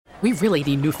We really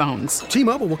need new phones.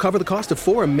 T-Mobile will cover the cost of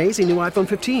 4 amazing new iPhone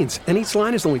 15s, and each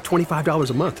line is only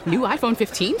 $25 a month. New iPhone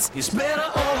 15s? It's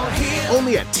better over here.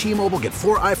 Only at T-Mobile, get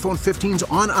 4 iPhone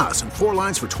 15s on us and 4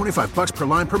 lines for $25 per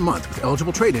line per month with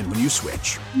eligible trade-in when you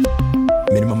switch.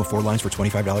 Minimum of 4 lines for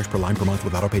 $25 per line per month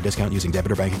with autopay discount using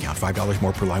debit or bank account. $5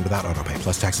 more per line without autopay,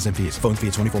 plus taxes and fees. Phone fee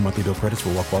at 24 monthly bill credits for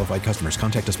well-qualified customers.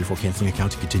 Contact us before canceling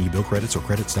account to continue bill credits or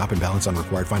credit stop and balance on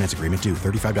required finance agreement due.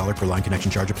 $35 per line connection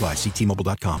charge applies. See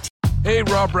T-Mobile.com. Hey,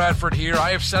 Rob Bradford here. I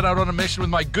have set out on a mission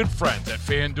with my good friends at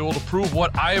FanDuel to prove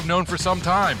what I have known for some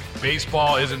time.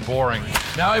 Baseball isn't boring.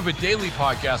 Now I have a daily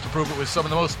podcast to prove it with some of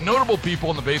the most notable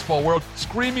people in the baseball world,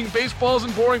 screaming baseball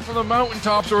isn't boring from the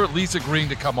mountaintops, or at least agreeing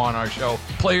to come on our show.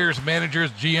 Players,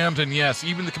 managers, GMs, and yes,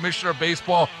 even the commissioner of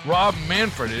baseball, Rob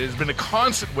Manfred. It has been a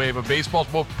constant wave of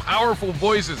baseball's most powerful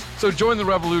voices. So join the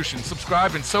revolution.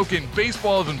 Subscribe and soak in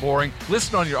Baseball Isn't Boring.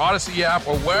 Listen on your Odyssey app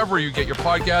or wherever you get your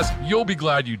podcast. You'll be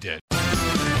glad you did.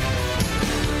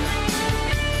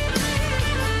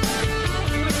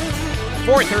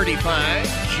 4:35,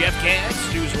 Jeff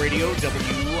Katz, News Radio,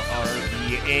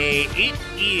 WRVA. It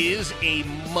is a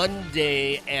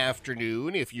Monday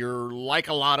afternoon. If you're like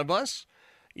a lot of us,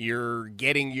 you're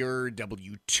getting your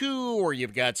W-2 or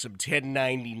you've got some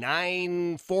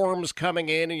 1099 forms coming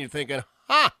in and you're thinking,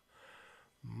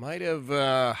 might have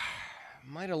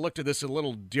looked at this a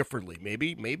little differently.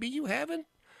 Maybe you haven't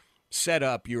set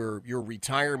up your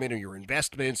retirement or your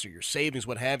investments or your savings,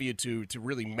 what have you, to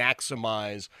really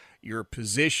maximize your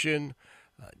position,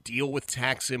 deal with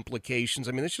tax implications.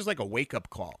 I mean, it's just like a wake-up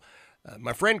call.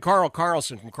 My friend Carl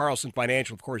Carlson from Carlson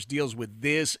Financial, of course, deals with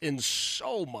this and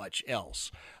so much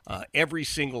else every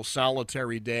single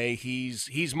solitary day.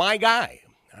 He's my guy.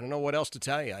 I don't know what else to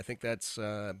tell you. I think that's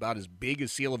about as big a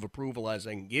seal of approval as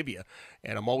I can give you,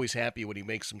 and I'm always happy when he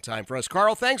makes some time for us.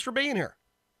 Carl, thanks for being here.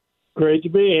 Great to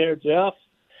be here, Jeff.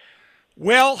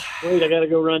 Well, wait, I got to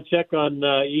go run check on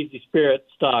Easy Spirit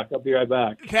stock. I'll be right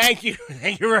back. Thank you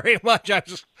very much. I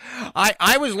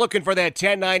was looking for that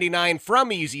 1099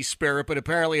 from Easy Spirit, but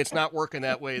apparently it's not working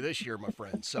that way this year, my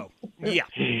friend. So, yeah,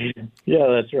 yeah,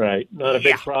 that's right. Not a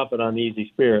big profit on Easy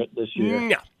Spirit this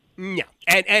year. No,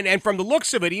 and from the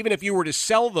looks of it, even if you were to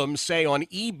sell them, say on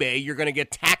eBay, you're going to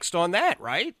get taxed on that,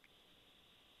 right?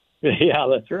 Yeah,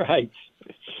 that's right.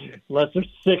 Unless they're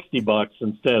 $60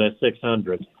 instead of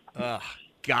 $600.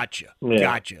 Gotcha.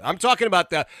 I'm talking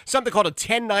about something called a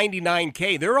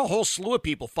 1099K. There are a whole slew of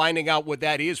people finding out what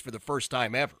that is for the first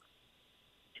time ever.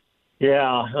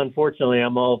 Yeah, unfortunately,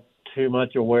 I'm all too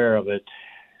much aware of it.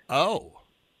 Oh.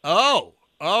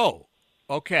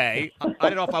 Okay. I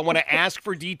don't know if I want to ask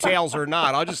for details or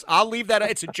not. I'll leave that.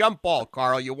 It's a jump ball,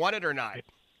 Carl. You want it or not?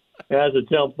 As a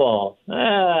jump ball.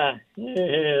 Let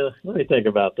me think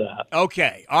about that.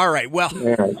 Okay. All right. Well,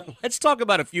 let's talk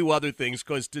about a few other things,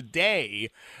 because today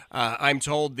I'm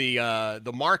told the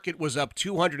market was up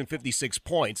 256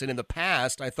 points. And in the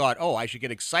past, I thought, I should get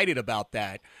excited about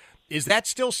that. Is that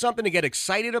still something to get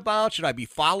excited about? Should I be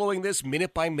following this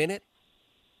minute by minute?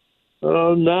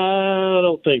 Oh, no, I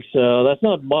don't think so. That's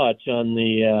not much on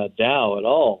the Dow at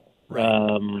all.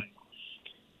 Right.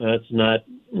 That's not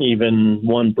even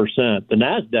 1%. The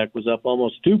NASDAQ was up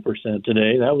almost 2%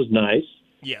 today. That was nice.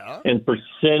 Yeah. And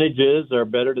percentages are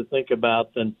better to think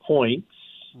about than points.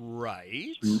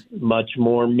 Right. Much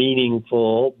more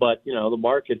meaningful. But, the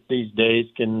market these days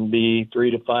can be 3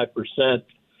 to 5%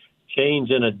 change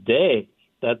in a day.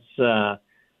 That's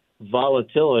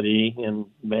volatility. And,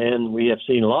 man, we have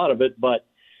seen a lot of it. But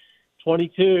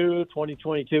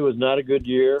 2022 was not a good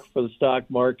year for the stock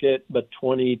market, but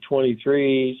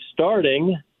 2023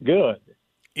 starting good.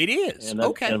 It is. And that's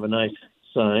okay. kind of a nice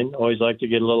sign. Always like to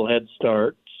get a little head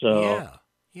start. So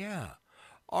Yeah.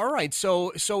 All right.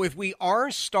 So if we are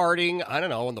starting, I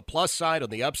don't know, on the plus side, on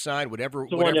the upside, whatever.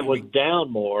 The one that was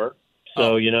down more.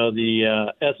 So,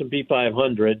 the S&P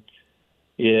 500,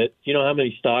 you know how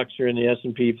many stocks are in the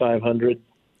S&P 500,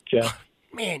 Jeff?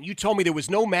 Man, you told me there was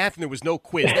no math and there was no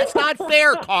quiz. That's not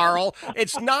fair, Carl.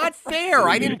 It's not fair.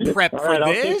 I didn't prep for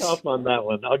I'll this. I'll pick up on that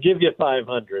one. I'll give you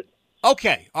 500.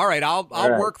 Okay. All right. I'll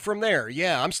work from there.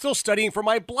 Yeah. I'm still studying for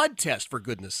my blood test, for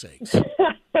goodness sakes. So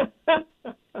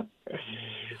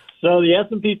the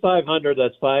S&P 500,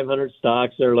 that's 500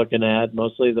 stocks they're looking at,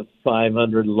 mostly the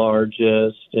 500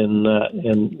 largest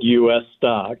in U.S.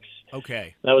 stocks.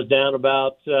 Okay. That was down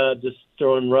about, just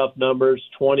throwing rough numbers,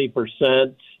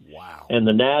 20%. Wow. And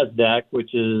the NASDAQ,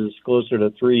 which is closer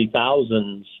to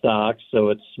 3,000 stocks, so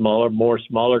it's more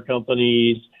smaller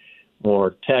companies,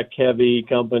 more tech-heavy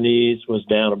companies, was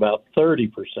down about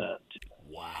 30%.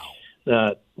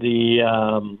 Wow.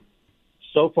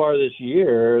 So far this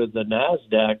year, the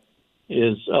NASDAQ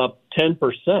is up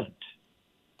 10%.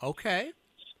 Okay.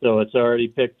 So it's already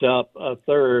picked up a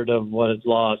third of what it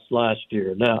lost last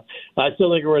year. Now, I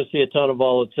still think we're going to see a ton of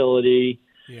volatility.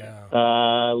 Yeah.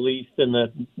 At least in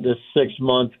the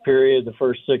 6-month period, the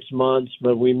first 6 months,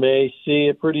 but we may see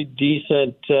a pretty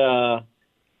decent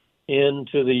end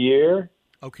to the year.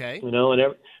 Okay.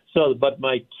 But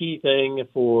my key thing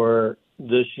for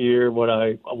this year, what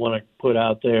I want to put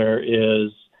out there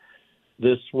is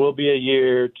this will be a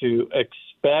year to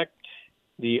expect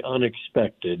the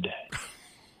unexpected.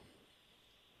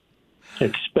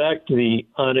 Expect the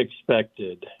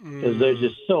unexpected, because there's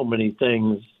just so many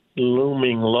things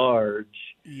looming large.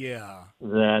 Yeah.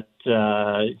 That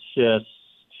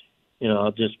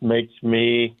just makes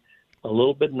me a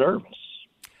little bit nervous.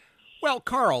 Well,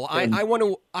 Carl, I want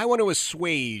to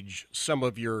assuage some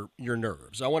of your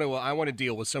nerves. I want to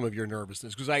deal with some of your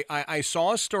nervousness, because I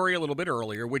saw a story a little bit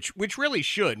earlier, which really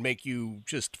should make you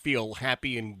just feel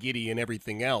happy and giddy and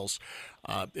everything else.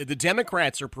 The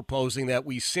Democrats are proposing that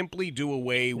we simply do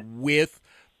away with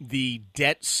the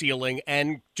debt ceiling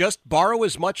and just borrow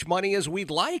as much money as we'd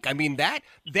like. I mean, that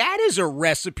is a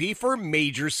recipe for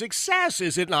major success,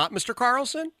 is it not, Mr.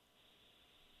 Carlson?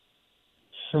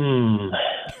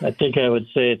 I think I would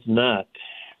say it's not.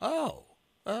 Oh,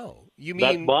 you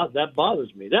mean that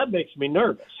bothers me. That makes me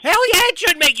nervous. Hell yeah, it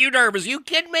should make you nervous. You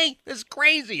kidding me? This is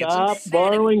crazy. Stop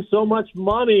borrowing so much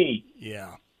money.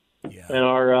 Yeah. And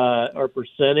our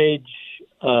percentage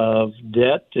of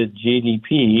debt to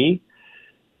GDP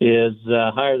is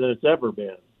higher than it's ever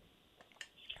been.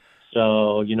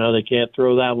 So, they can't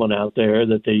throw that one out there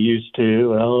that they used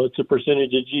to. Well, it's a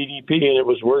percentage of GDP, and it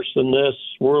was worse than this,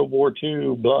 World War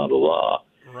II, blah, blah, blah.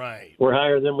 Right. We're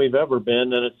higher than we've ever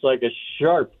been, and it's like a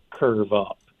sharp curve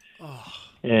up. Oh.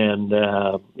 And,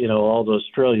 all those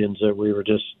trillions that we were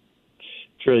just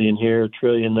trillion here,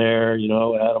 trillion there,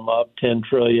 add them up, 10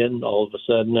 trillion, all of a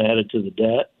sudden added to the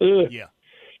debt. Ugh. Yeah.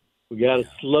 We got to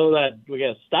slow that. We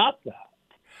got to stop that.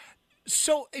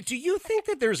 So do you think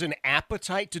that there's an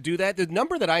appetite to do that? The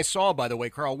number that I saw, by the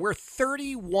way, Carl, we're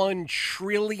 $31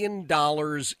 trillion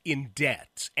in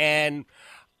debt. And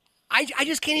I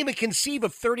just can't even conceive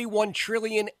of $31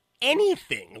 trillion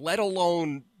anything, let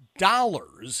alone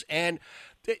dollars. And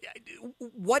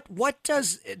what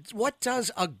does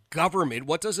a government,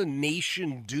 what does a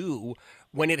nation do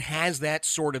when it has that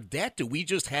sort of debt? Do we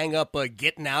just hang up a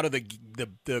getting out of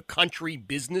the country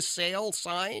business sale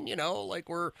sign? Like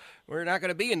we're not going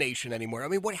to be a nation anymore. I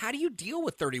mean, how do you deal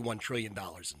with $31 trillion in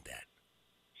debt?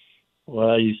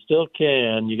 Well, you still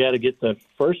can. You got to get the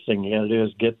first thing you got to do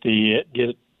is get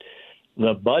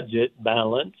the budget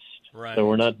balanced. Right. So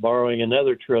we're not borrowing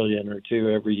another trillion or two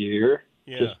every year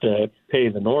just to pay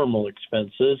the normal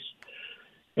expenses.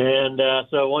 And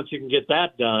so once you can get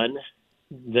that done,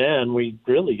 then we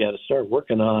really got to start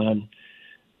working on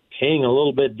paying a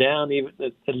little bit down, even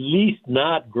at least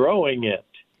not growing it.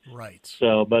 Right.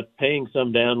 So, but paying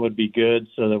some down would be good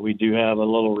so that we do have a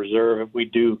little reserve if we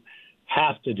do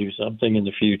have to do something in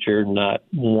the future, not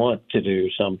want to do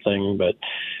something, but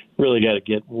really got to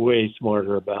get way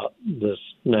smarter about this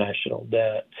national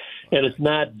debt. And it's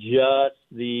not just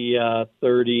the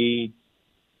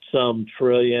 30-some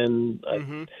trillion.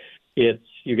 Mm-hmm. It's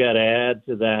you got to add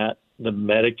to that the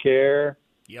Medicare,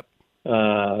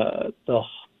 the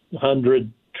 $100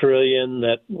 trillion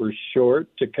that we're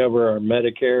short to cover our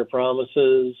Medicare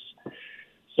promises.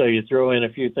 So you throw in a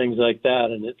few things like that,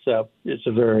 and it's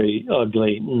a very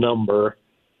ugly number.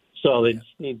 So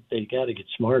they got to get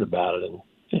smart about it.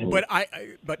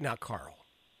 But now, Carl,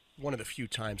 one of the few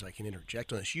times I can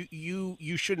interject on this,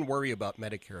 you shouldn't worry about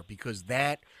Medicare because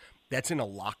that's in a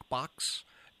lockbox.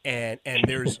 And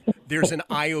there's an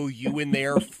IOU in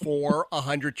there for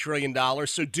 $100 trillion.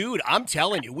 So, dude, I'm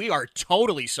telling you, we are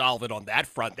totally solvent on that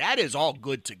front. That is all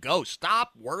good to go.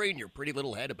 Stop worrying your pretty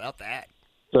little head about that.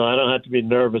 So I don't have to be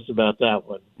nervous about that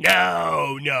one.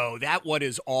 No, that one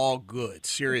is all good.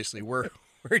 Seriously, we're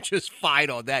just fine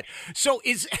on that. So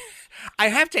I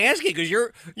have to ask you, because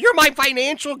you're my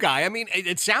financial guy. I mean,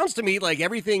 it sounds to me like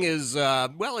everything is,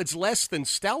 it's less than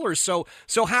stellar. So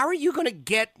how are you going to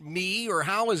get me, or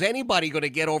how is anybody going to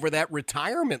get over that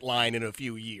retirement line in a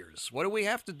few years? What do we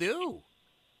have to do?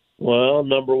 Well,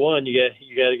 number one, you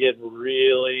got to get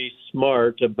really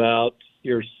smart about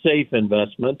your safe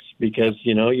investments because,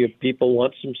 people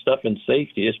want some stuff in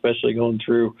safety, especially going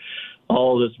through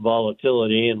all this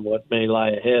volatility and what may lie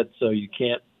ahead. So you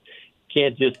can't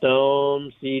just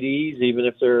own CDs, even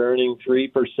if they're earning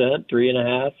 3%,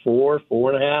 3.5%, 4%,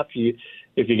 4.5%.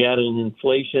 If you got an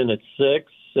inflation at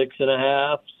 6,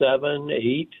 6.5%, 7%,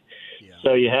 8%. Yeah.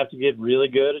 So you have to get really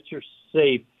good at your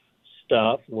safe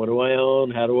stuff. What do I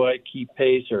own? How do I keep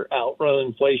pace or outrun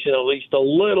inflation at least a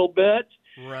little bit?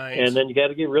 Right. And then you got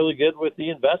to get really good with the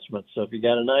investments. So if you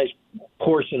got a nice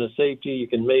portion of safety, you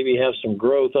can maybe have some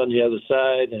growth on the other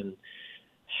side and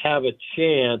have a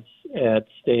chance at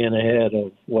staying ahead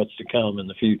of what's to come in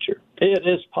the future. It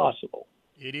is possible.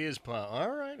 It is. All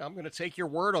right. I'm going to take your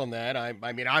word on that. I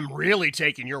mean, I'm really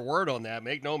taking your word on that.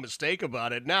 Make no mistake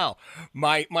about it. Now,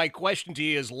 my question to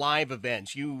you is live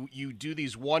events. You do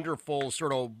these wonderful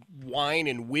sort of wine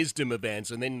and wisdom events,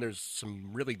 and then there's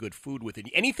some really good food with it.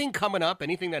 Anything coming up?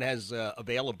 Anything that has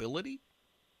availability?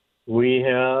 We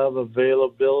have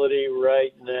availability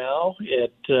right now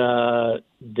at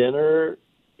dinner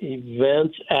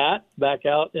events back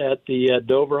out at the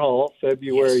Dover Hall,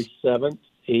 February 7th.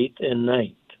 8th and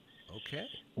 9th. Okay.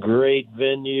 Great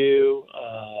venue.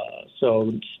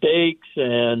 So steaks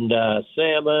and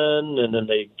salmon, and then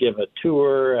they give a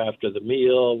tour after the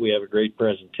meal. We have a great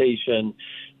presentation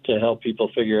to help people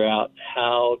figure out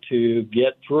how to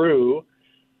get through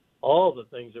all the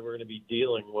things that we're going to be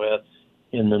dealing with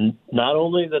in not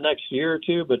only the next year or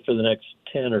two, but for the next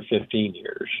 10 or 15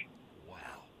 years.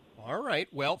 All right.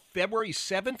 Well, February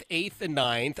 7th, 8th, and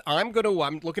 9th.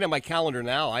 I'm looking at my calendar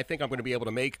now. I think I'm going to be able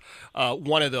to make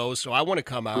one of those. So I want to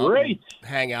come out and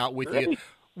hang out with you.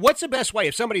 What's the best way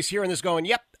if somebody's hearing this going,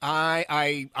 yep,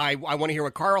 I want to hear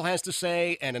what Carl has to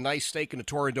say, and a nice steak and a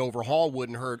tour of Dover Hall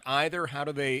wouldn't hurt either. How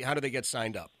do they get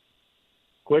signed up?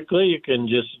 Quickly, you can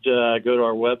just go to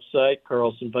our website,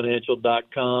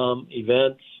 carlsonfinancial.com,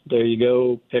 events. There you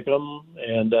go. Pick them,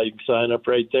 and you can sign up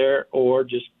right there, or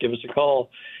just give us a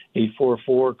call.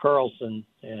 844-CARLSON,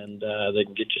 and they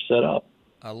can get you set up.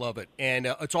 I love it. And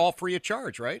it's all free of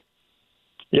charge, right?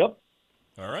 Yep.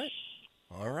 All right.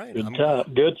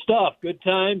 Good stuff. Good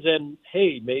times. And,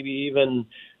 hey, maybe even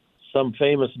some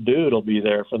famous dude will be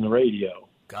there from the radio.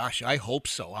 Gosh, I hope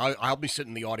so. I'll be sitting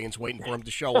in the audience waiting for him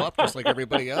to show up, just like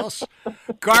everybody else.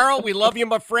 Carl, we love you,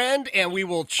 my friend, and we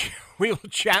will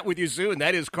chat with you soon.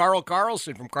 That is Carl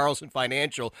Carlson from Carlson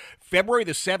Financial. February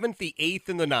the 7th, the 8th,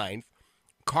 and the 9th.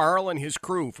 Carl and his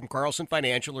crew from Carlson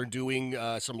Financial are doing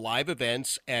some live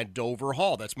events at Dover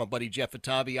Hall. That's my buddy Jeff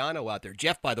Ottaviano out there.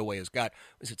 Jeff, by the way, has got,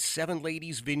 Seven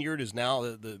Ladies Vineyard is now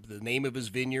the name of his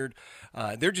vineyard.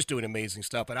 They're just doing amazing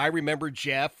stuff. And I remember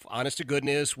Jeff, honest to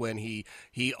goodness, when he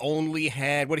only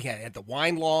had, he had the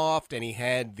wine loft, and he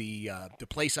had the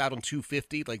place out on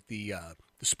 250, like the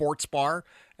sports bar.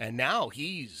 And now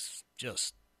he's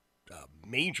just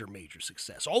major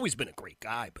success. Always been a great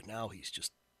guy, but now he's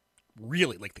just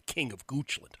really like the king of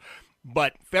Goochland.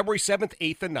 But February 7th,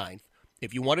 8th, and 9th,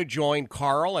 if you want to join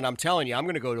Carl, and I'm telling you, I'm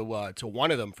going to go to one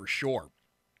of them for sure,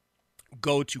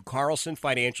 go to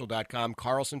carlsonfinancial.com,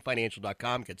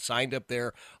 carlsonfinancial.com, get signed up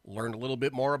there, learn a little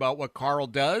bit more about what Carl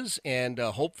does, and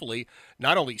hopefully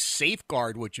not only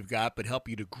safeguard what you've got, but help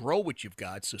you to grow what you've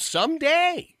got. So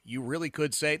someday you really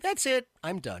could say, that's it,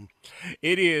 I'm done.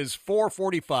 It is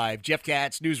 4:45. Jeff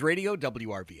Katz, News Radio,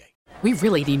 WRVA. We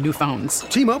really need new phones.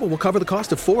 T-Mobile will cover the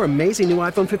cost of 4 amazing new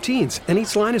iPhone 15s, and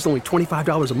each line is only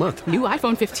 $25 a month. New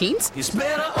iPhone 15s? It's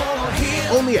better over here.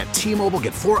 Only at T-Mobile,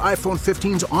 get 4 iPhone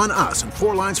 15s on us and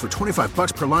 4 lines for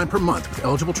 $25 per line per month with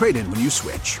eligible trade-in when you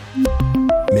switch.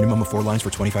 Minimum of 4 lines for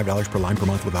 $25 per line per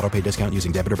month with autopay discount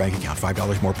using debit or bank account.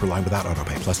 $5 more per line without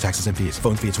autopay, plus taxes and fees.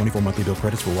 Phone fee at 24 monthly bill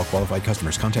credits for well-qualified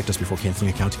customers. Contact us before canceling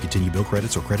account to continue bill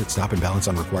credits or credit stop and balance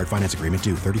on required finance agreement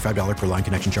due. $35 per line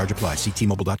connection charge applies. See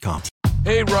T-Mobile.com.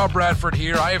 Hey, Rob Bradford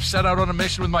here. I have set out on a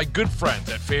mission with my good friends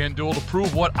at FanDuel to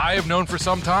prove what I have known for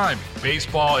some time.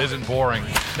 Baseball isn't boring.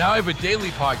 Now I have a daily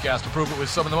podcast to prove it with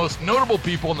some of the most notable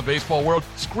people in the baseball world,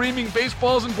 screaming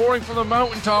baseball isn't boring from the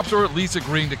mountaintops, or at least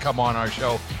agreeing to come on our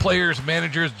show. Players,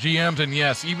 managers, GMs, and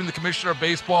yes, even the commissioner of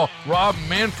baseball, Rob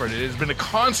Manfred. It has been a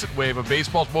constant wave of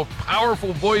baseball's most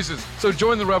powerful voices. So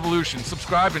join the revolution.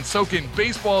 Subscribe and soak in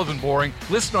Baseball Isn't Boring.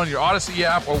 Listen on your Odyssey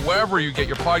app or wherever you get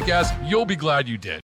your podcasts. You'll be glad you did.